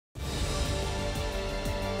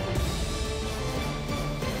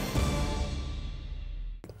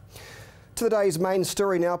To the day's main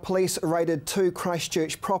story now. Police raided 2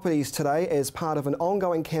 Christchurch properties today as part of an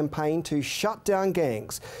ongoing campaign to shut down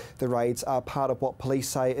gangs. The raids are part of what police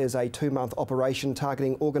say is a 2-month operation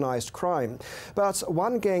targeting organised crime. But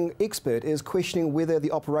one gang expert is questioning whether the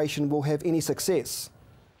operation will have any success.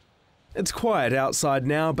 It's quiet outside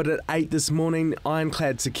now, but at 8 this morning,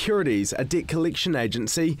 Ironclad Securities, a debt collection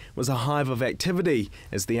agency, was a hive of activity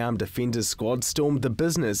as the Armed Defenders Squad stormed the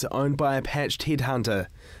business owned by a patched headhunter.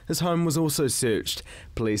 His home was also searched.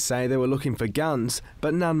 Police say they were looking for guns,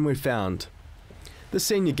 but none were found. The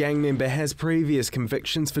senior gang member has previous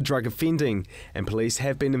convictions for drug offending, and police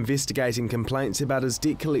have been investigating complaints about his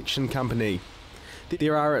debt collection company.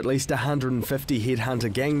 There are at least 150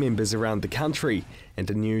 headhunter gang members around the country, and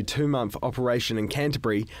a new 2-month operation in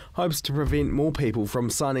Canterbury hopes to prevent more people from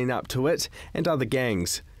signing up to it and other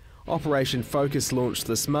gangs. Operation Focus launched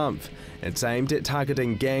this month. It's aimed at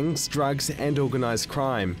targeting gangs, drugs and organised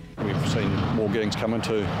crime. We've seen more gangs come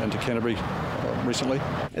into Canterbury recently.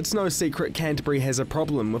 It's no secret Canterbury has a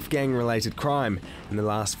problem with gang-related crime. In the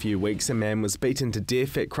last few weeks, a man was beaten to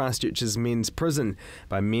death at Christchurch's men's prison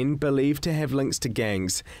by men believed to have links to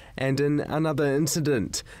gangs. And in another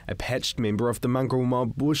incident, a patched member of the mongrel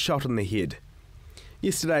mob was shot in the head.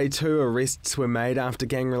 Yesterday, 2 arrests were made after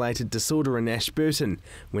gang-related disorder in Ashburton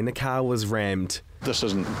when a car was rammed. This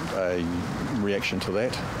isn't a reaction to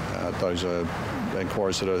that. Those are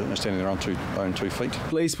inquiries that are standing on their own two feet.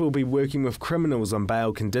 Police will be working with criminals on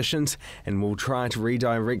bail conditions and will try to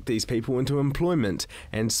redirect these people into employment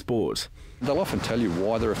and sport. They'll often tell you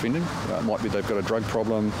why they're offending. It might be they've got a drug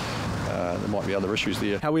problem, there might be other issues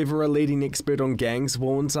there. However, a leading expert on gangs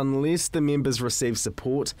warns unless the members receive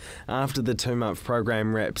support after the 2-month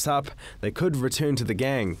program wraps up, they could return to the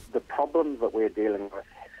gang. The problems that we're dealing with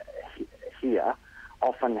here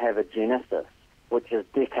often have a genesis which is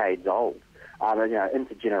decades old.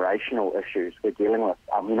 Intergenerational issues we're dealing with.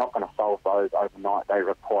 We're not going to solve those overnight. They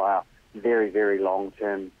require very, very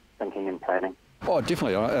long-term thinking and planning. Oh,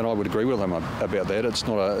 definitely, and I would agree with them about that. It's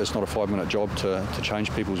not a 5-minute job to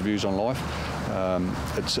change people's views on life.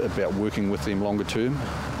 It's about working with them longer term.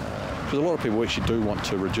 Because a lot of people actually do want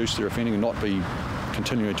to reduce their offending and not be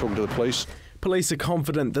continually talking to the police. Police are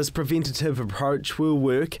confident this preventative approach will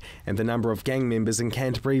work and the number of gang members in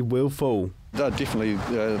Canterbury will fall. They're definitely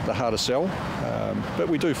the hardest sell, but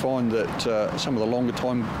we do find that some of the longer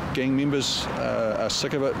time gang members are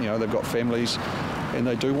sick of it. They've got families and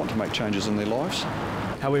they do want to make changes in their lives.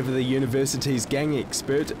 However, the university's gang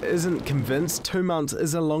expert isn't convinced 2 months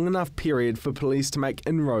is a long enough period for police to make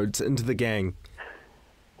inroads into the gang.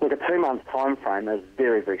 Look, a 2-month time frame is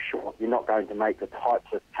very, very short. You're not going to make the types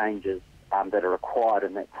of changes that are required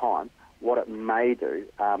in that time. What it may do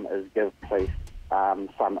is give police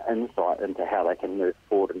some insight into how they can move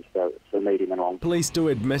forward into the medium and long. Police do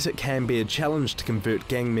admit it can be a challenge to convert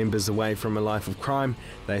gang members away from a life of crime.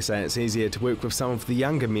 They say it's easier to work with some of the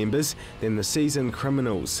younger members than the seasoned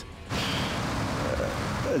criminals.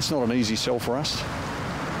 It's not an easy sell for us.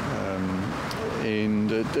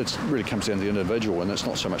 And it really comes down to the individual, and it's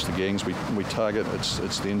not so much the gangs we target,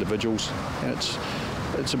 it's the individuals, and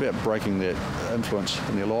it's about breaking that influence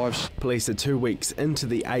in their lives. Police are 2 weeks into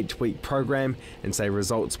the 8-week program and say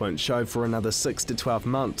results won't show for another 6 to 12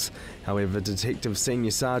 months. However, Detective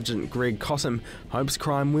Senior Sergeant Greg Cottam hopes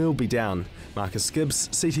crime will be down. Marcus Gibbs,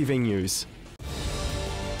 CTV News.